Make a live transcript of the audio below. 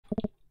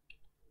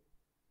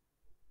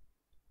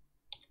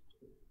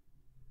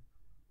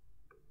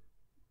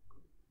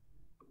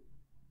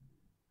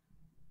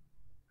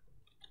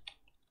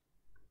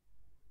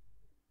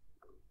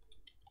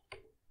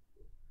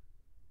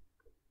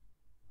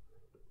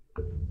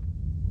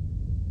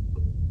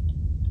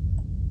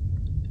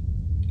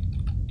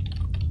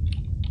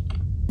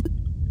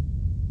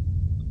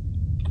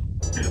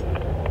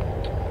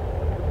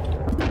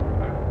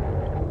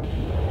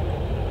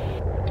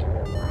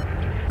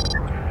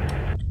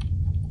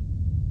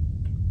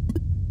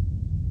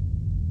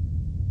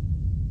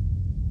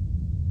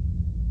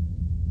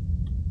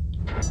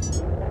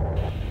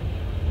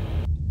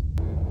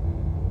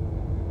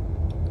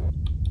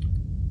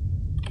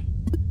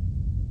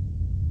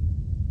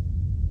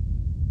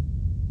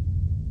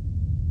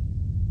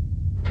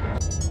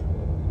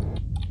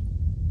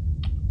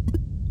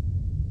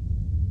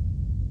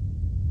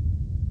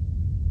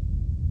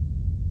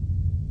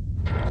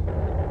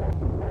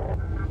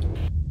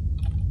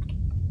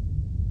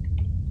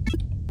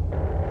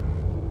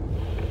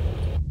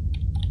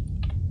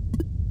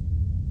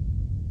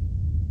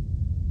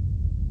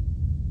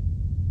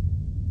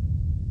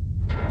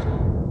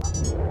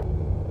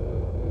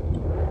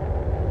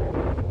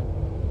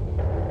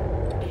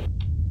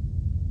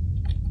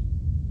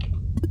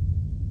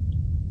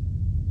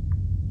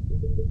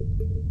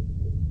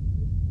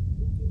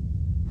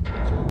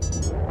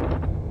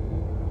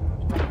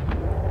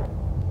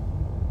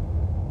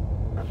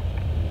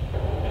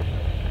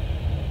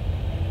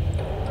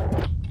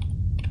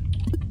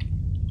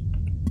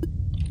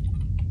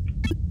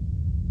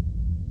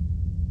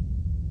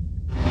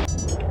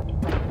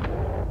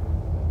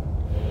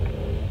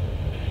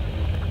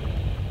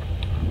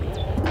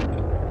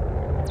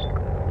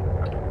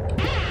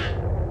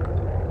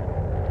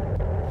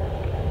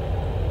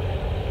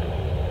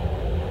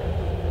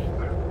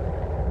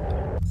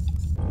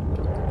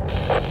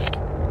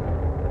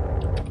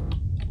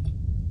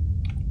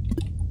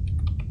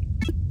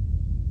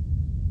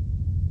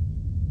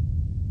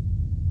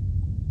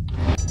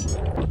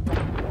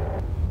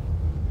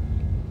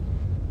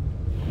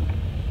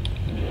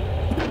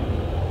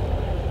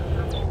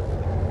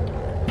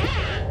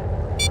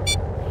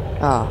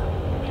Ah.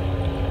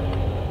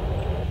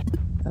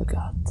 Oh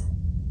god.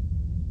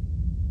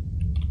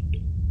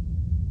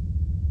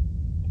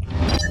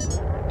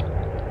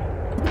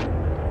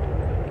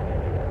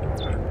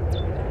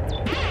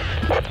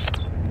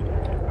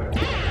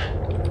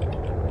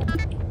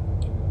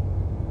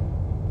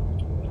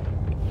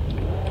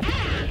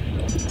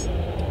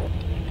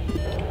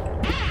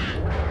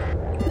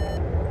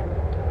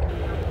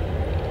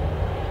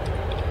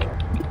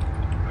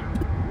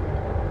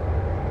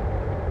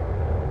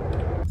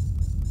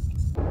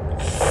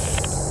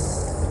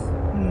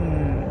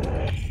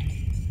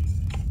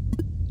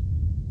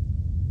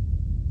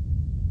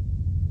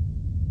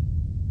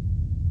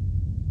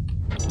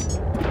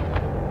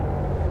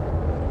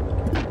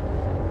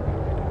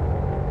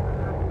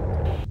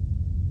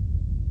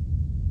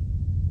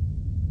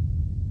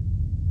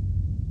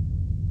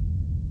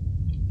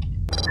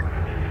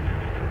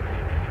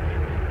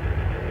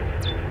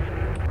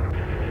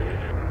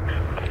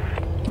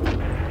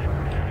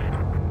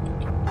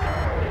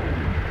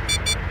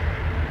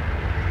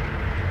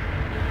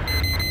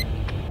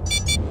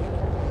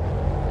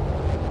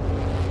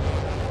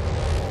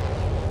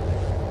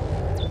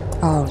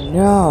 Oh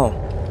no!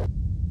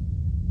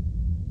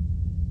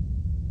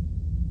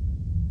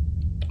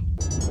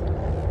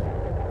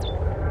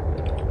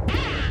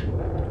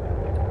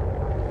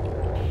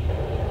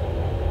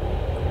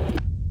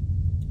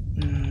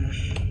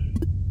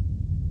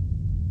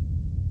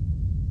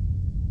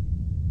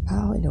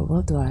 How in the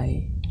world do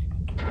I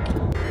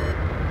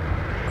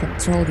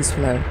control this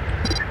flow?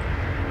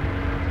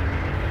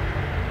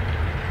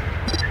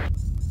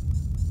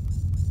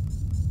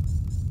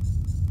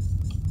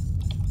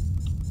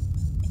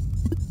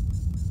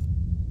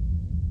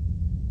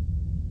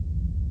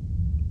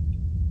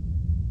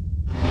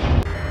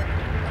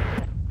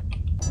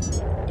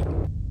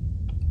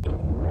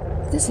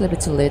 This is a little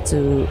bit too late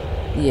to...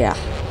 yeah.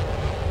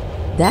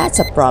 That's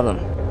a problem.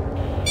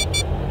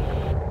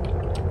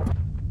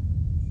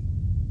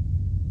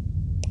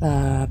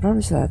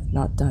 Probably should have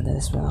not done that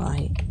as well.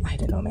 I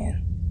don't know,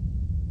 man.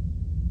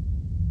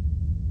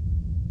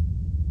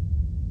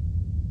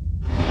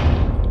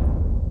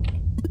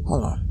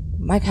 Hold on.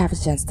 Might have a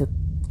chance to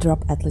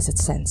drop at least a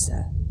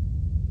sensor.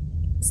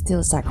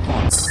 Still stack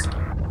once.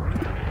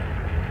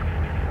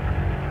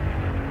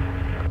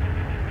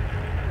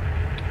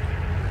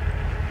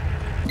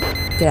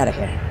 Get out of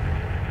here.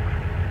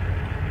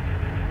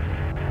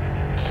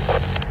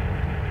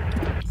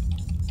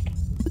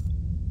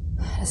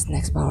 That's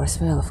next power as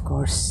well, of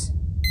course.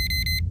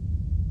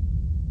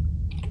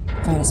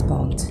 Fine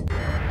spawned.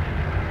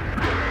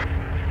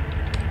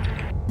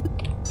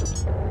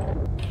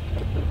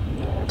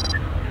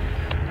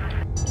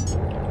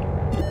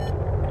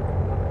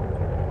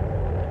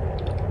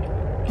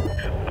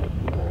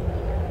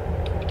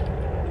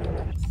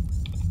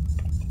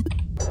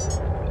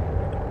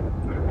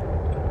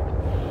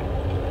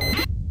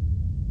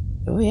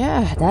 Oh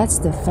yeah, that's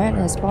the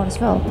fan spawn as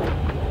well.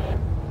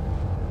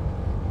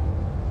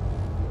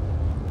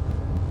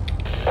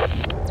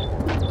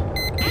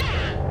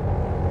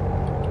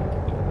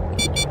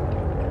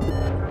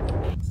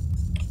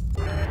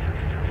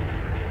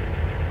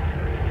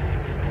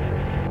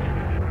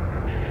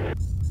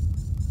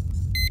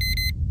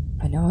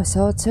 I know I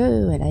saw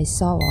two and I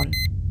saw one.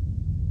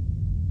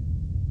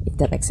 If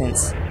that makes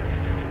sense.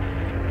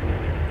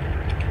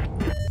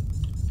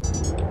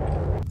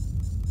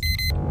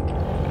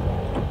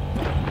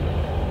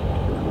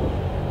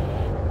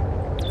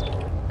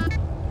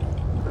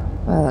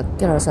 Well,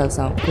 get ourselves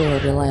some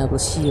good reliable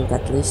shield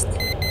at least.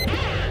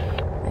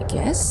 I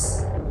guess?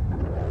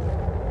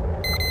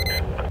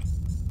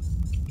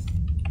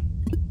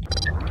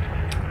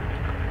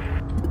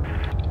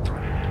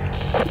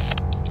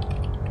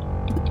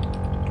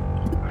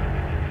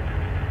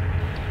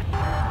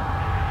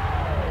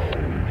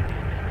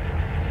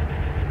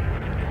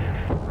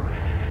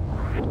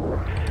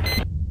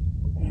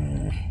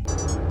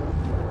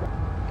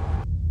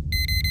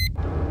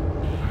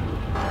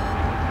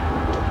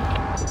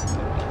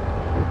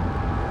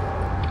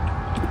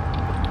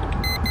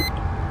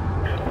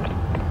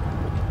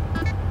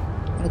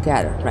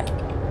 Got her, right.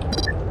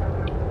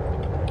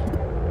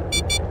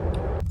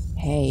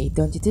 Hey,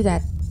 don't you do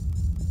that.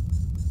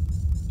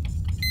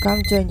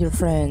 Come join your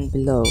friend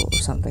below or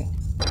something.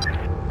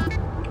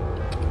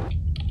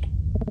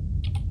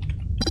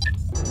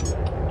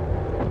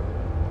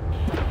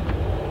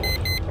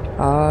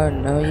 Oh,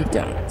 no you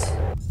don't.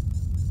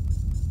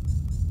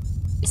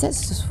 Is that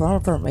the one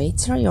from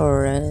 8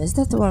 or is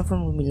that the one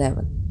from room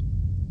 11?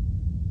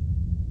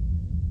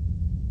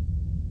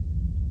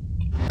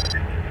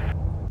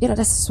 You know,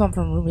 that's the one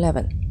from room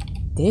 11.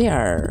 They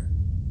are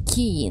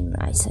keen,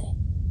 I say.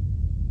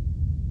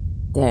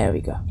 There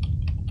we go.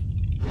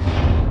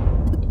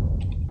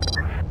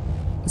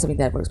 Assuming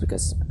that works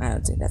because I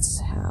don't think that's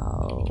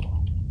how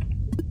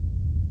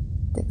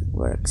that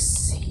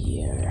works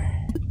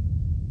here.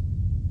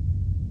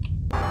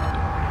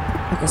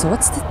 Okay, so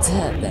what's the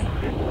third then?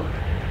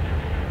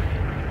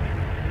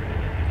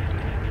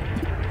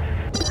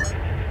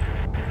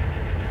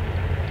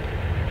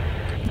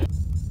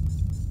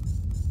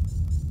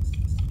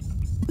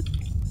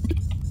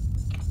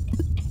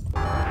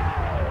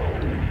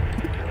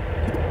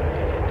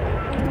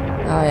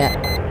 Oh yeah.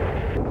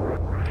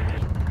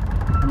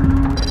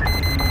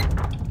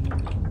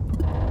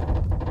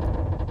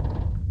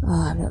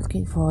 Oh, I'm not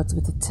looking forward to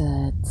the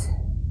third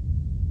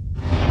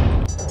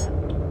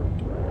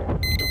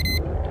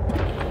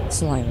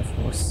slime, of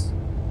course.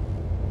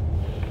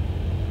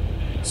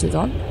 Shield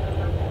on.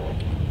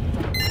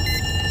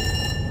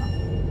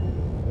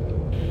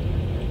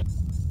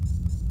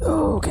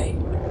 Okay.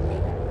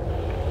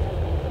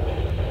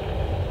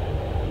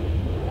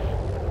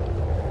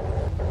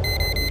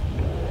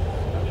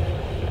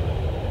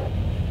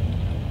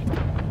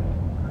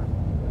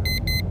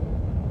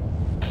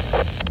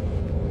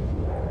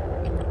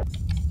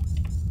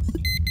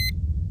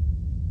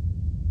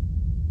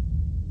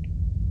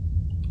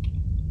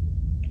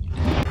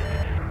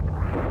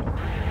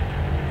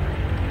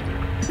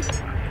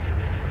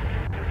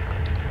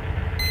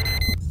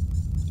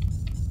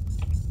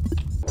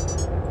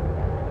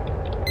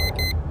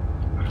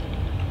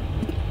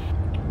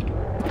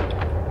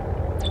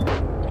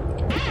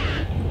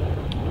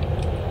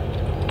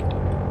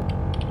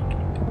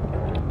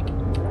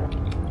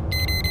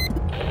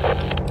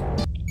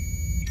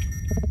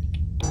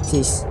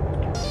 Jeez.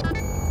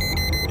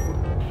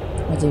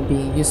 Imagine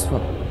being useful.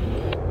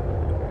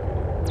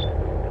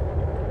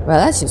 Well,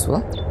 that's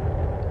useful.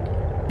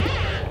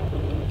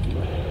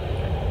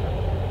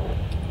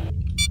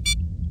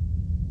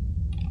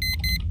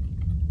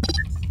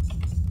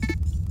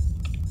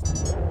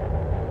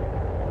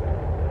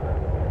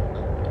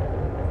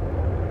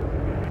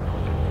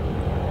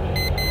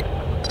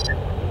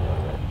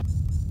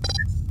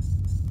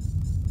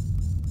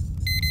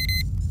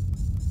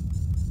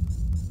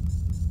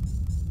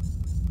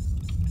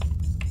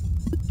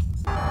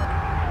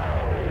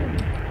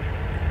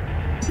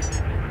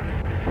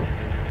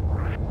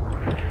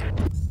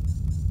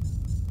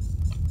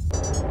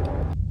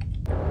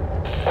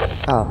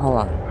 Oh, hold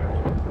on.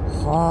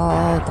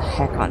 Hold the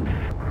heck on.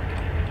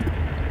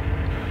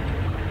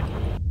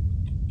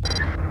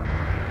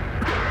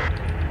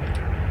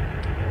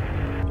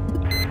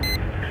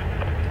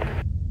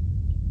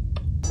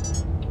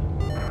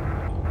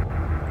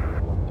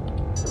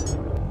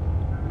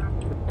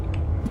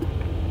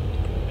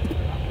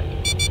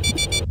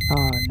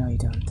 Oh, no you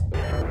don't.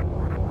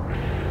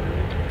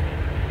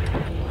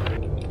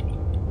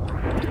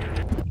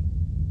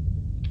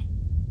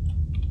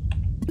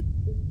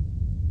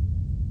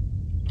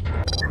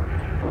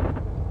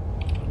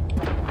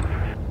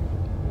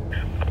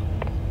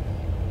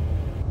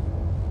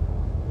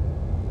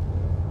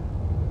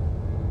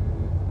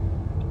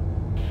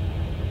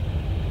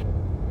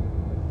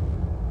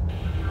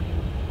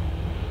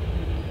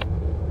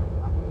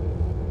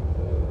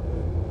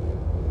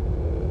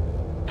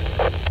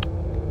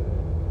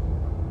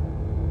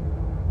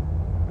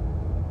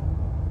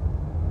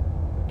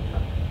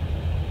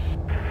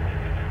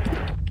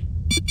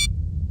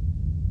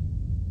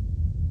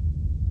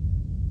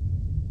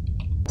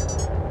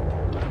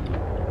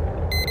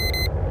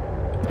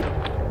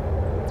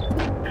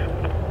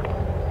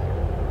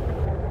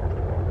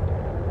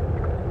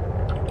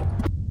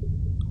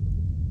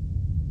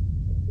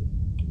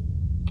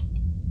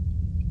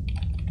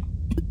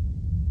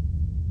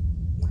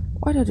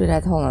 Why do I do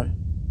that? Hold on.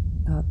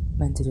 Not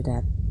meant to do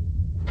that.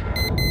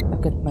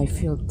 I've got my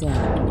field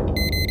down.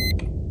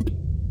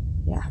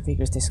 Yeah,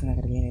 figures there's not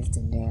gonna be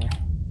anything there.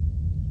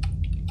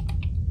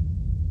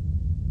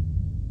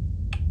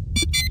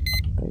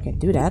 But we can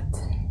do that.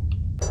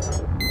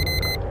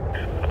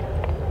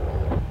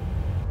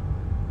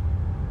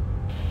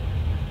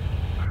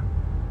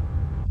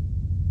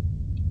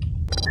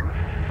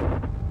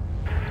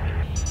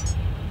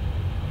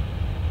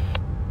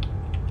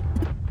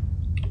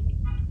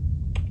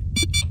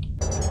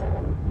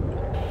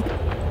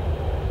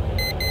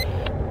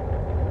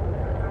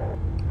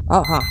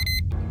 Oh, huh.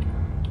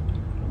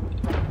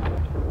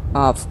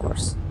 Of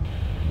course.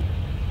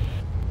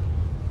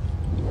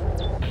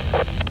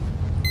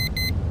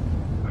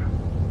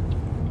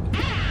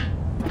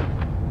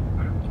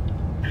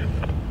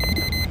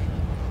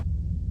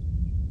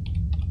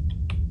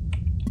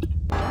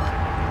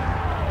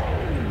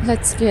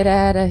 Let's get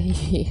out of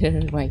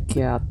here. My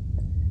god.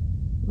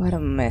 What a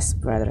mess,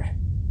 brother.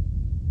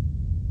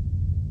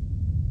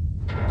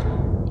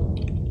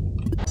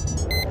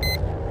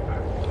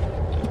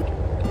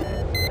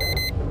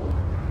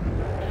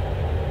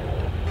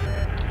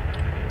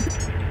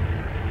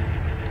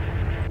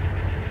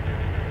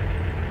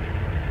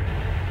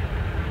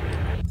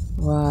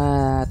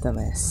 What a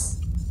mess.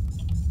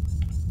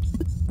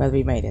 But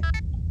we made it.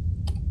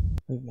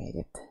 We made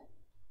it.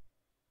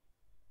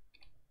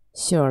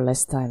 Sure,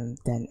 less time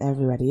than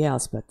everybody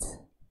else, but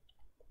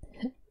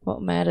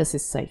what matters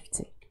is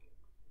safety.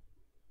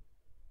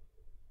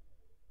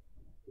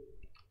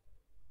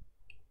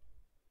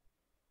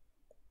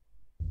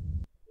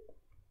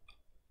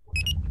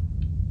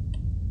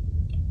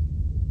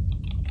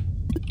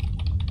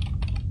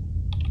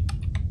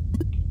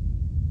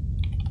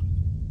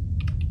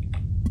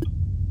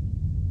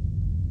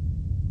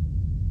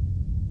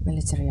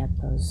 Military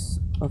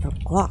outpost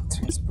overclock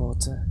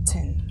transporter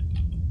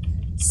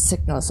 10.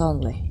 Signals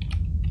only.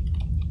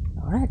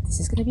 Alright, this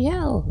is gonna be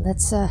hell.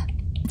 Let's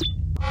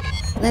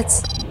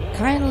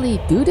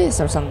kindly do this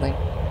or something.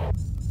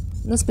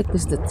 No speak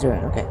this to the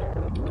throne, okay.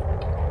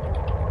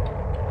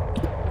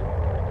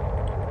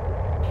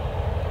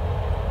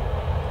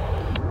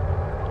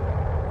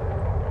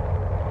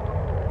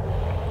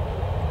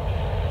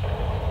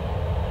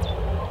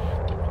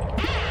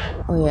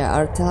 Oh yeah,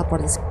 our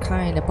teleport is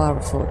kinda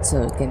powerful,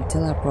 so it can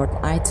teleport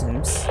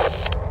items.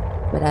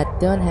 But I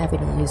don't have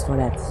any use for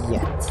that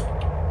yet.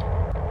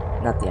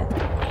 Not yet.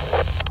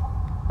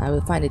 I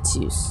will find its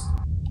use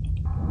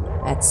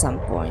at some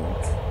point.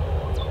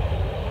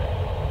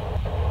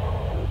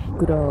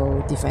 Good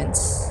old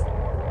defense.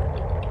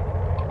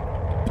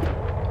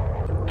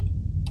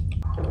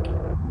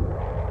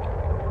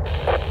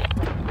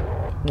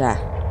 Yeah.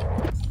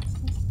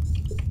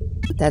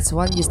 That's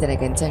one use that I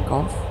can think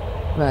of,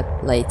 but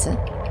later.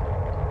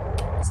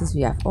 Since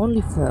we have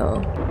only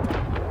 4.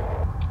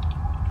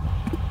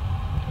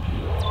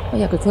 Oh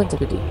yeah, good point,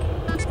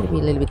 it's gonna be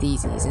a little bit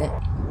easy, isn't it?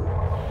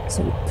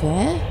 So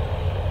repair?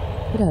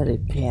 What are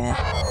repair?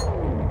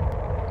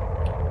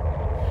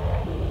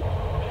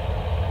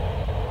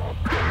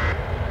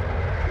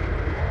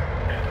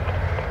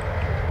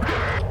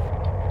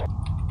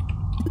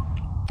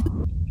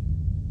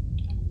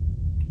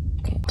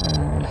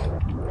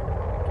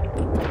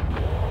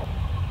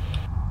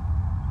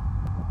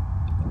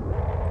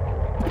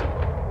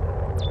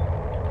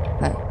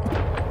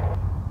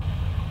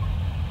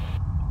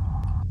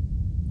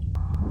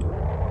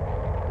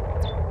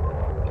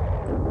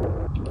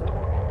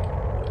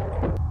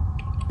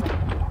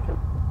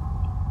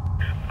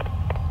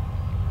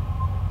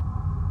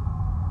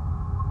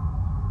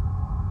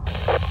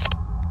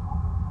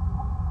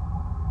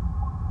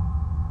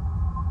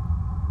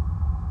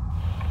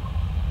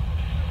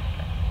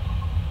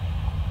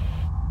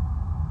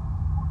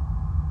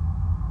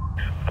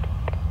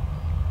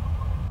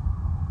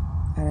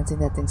 I don't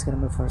think that thing's gonna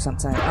move for some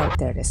time. Oh,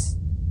 there it is.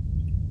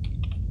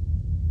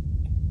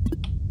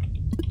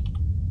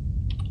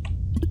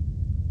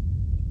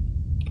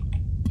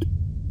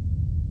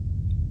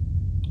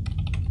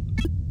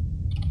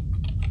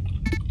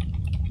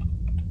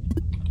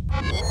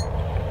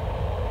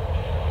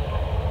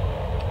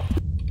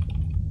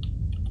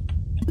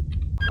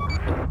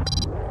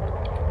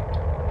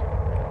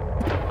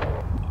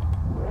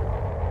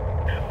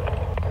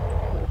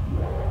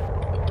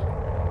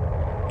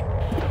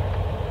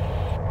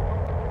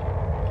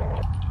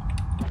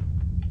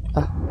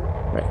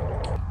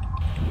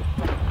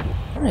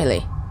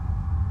 Really?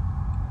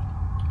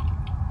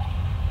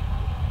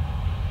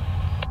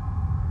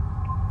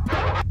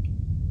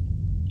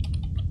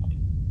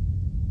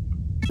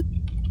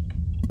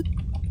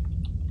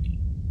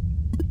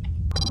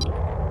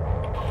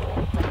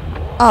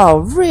 Oh,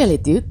 really,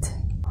 dude?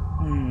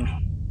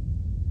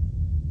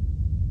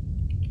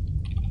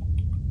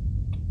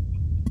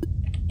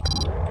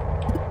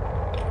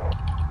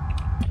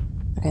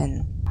 I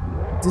can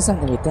do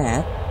something with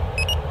that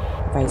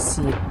if I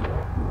see it.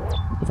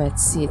 If I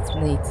see it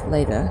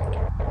later.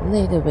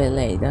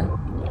 Later.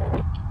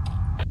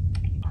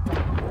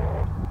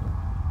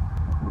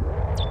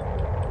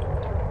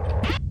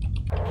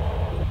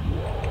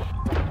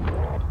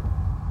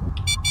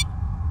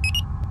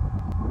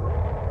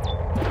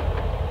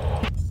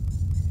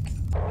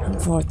 I'm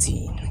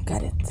 14.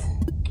 Got it.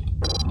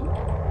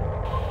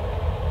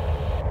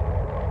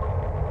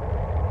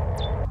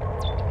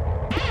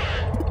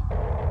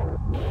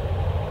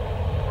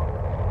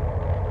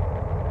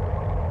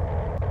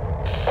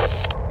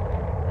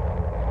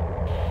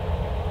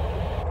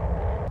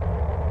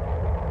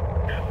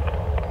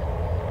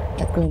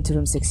 Not going to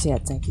room 6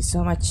 yet, thank you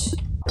so much.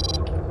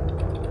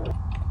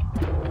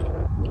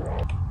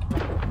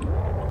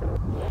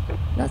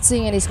 Not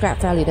seeing any scrap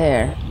value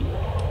there,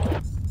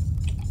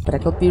 but I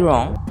could be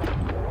wrong.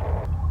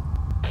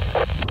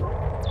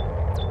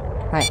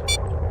 Hi.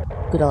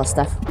 Good old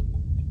stuff.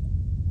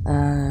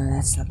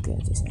 That's not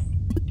good, is it?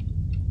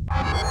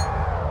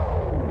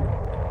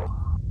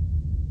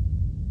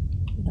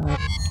 You know what?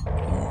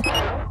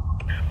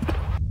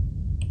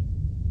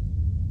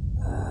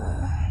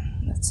 Yeah.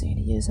 Not seeing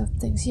any use of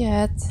things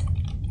yet.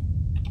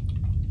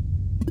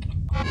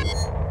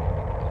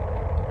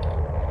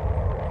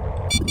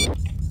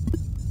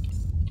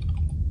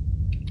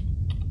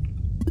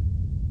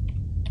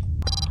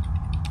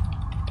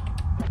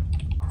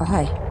 Oh,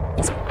 hi.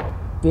 It's a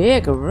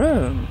big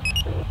room.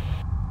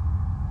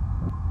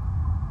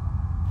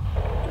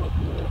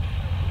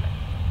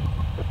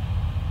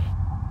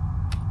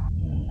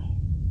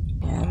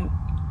 Yeah, I'm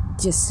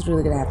just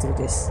really gonna have to do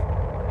this.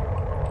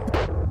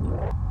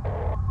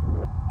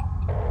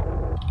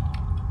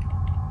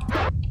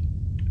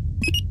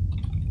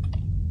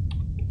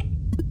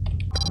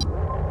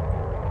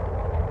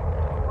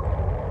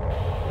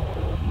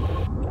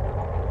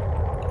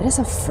 It is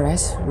a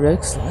fresh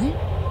rogue slime?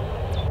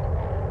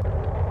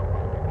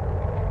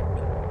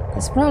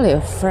 It's probably a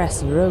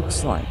fresh rogue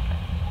slime.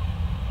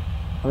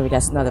 Or maybe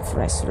that's not a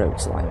fresh rogue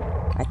slime.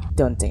 I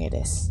don't think it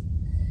is.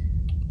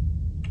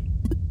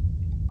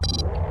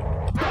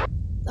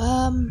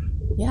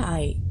 Yeah,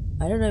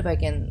 I don't know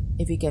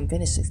if we can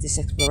finish this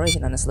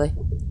exploration, honestly.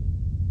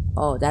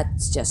 Oh,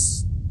 that's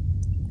just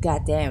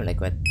goddamn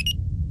liquid.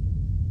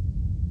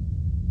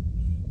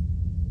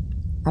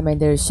 I mean,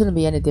 there shouldn't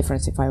be any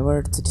difference if I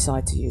were to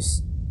decide to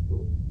use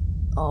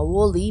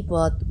Wally,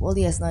 but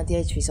Wally has 90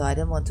 HP, so I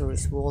don't want to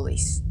risk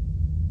Wally's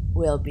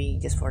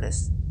well-being just for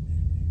this.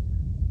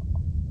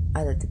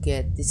 Either to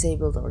get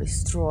disabled or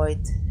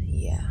destroyed.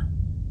 Yeah,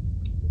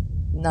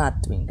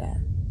 not doing that.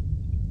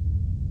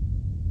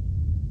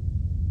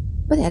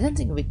 But I don't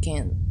think we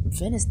can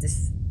finish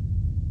this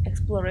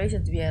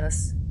exploration, to be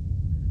honest.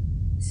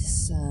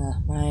 This is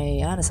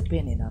my honest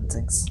opinion on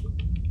things.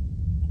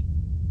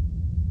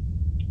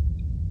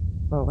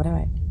 Oh, what am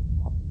I?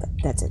 Oh,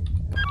 that's it.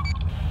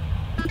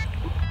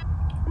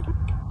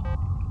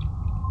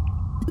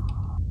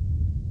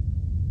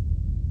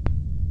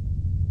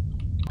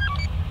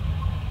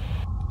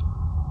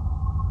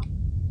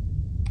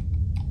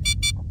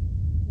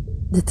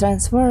 The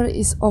transfer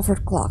is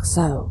overclocked,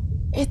 so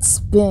it's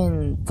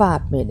been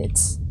 5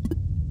 minutes,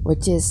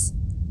 which is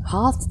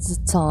half the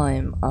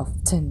time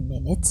of 10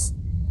 minutes.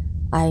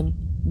 I'm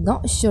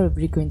not sure if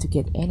we're going to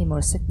get any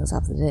more signals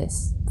after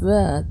this,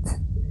 but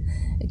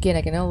again,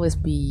 I can always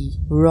be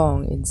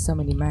wrong in so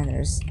many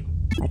manners.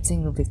 I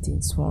think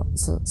 15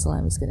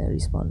 slime is gonna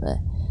respawn there.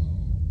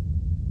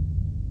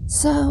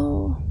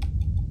 So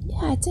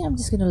yeah, I think I'm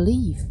just gonna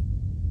leave.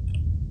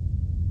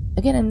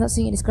 Again, I'm not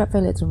seeing any scrap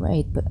failure at room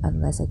 8, but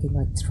unless I can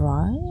like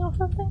try or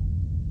something.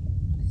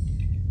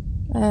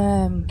 You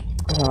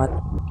know what?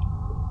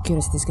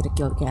 Curiosity is gonna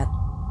kill the cat.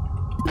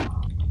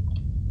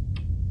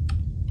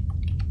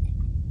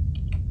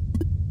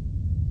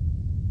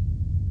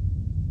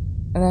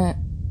 And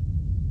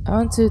I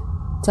want to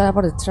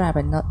teleport the trap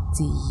and not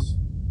the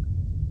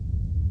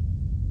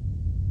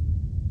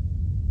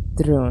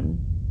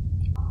drone.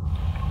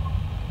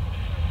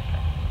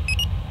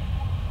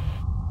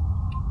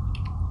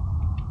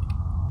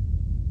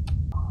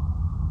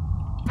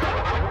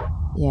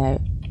 Yeah,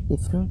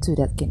 if room 2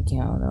 that can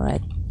count,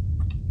 alright.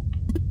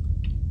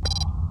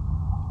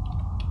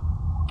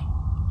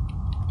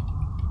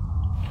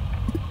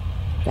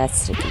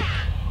 That's tricky.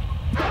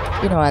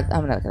 You know what,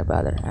 I'm not gonna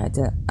bother. I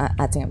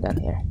think I'm done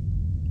here.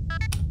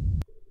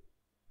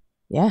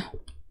 Yeah.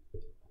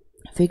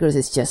 Figures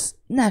it's just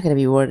not gonna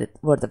be worth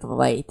of a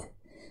wait.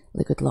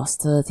 Liquid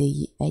lost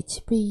 30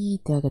 HP,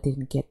 Daga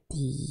didn't get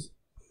the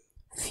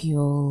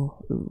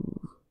fuel.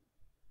 Ooh.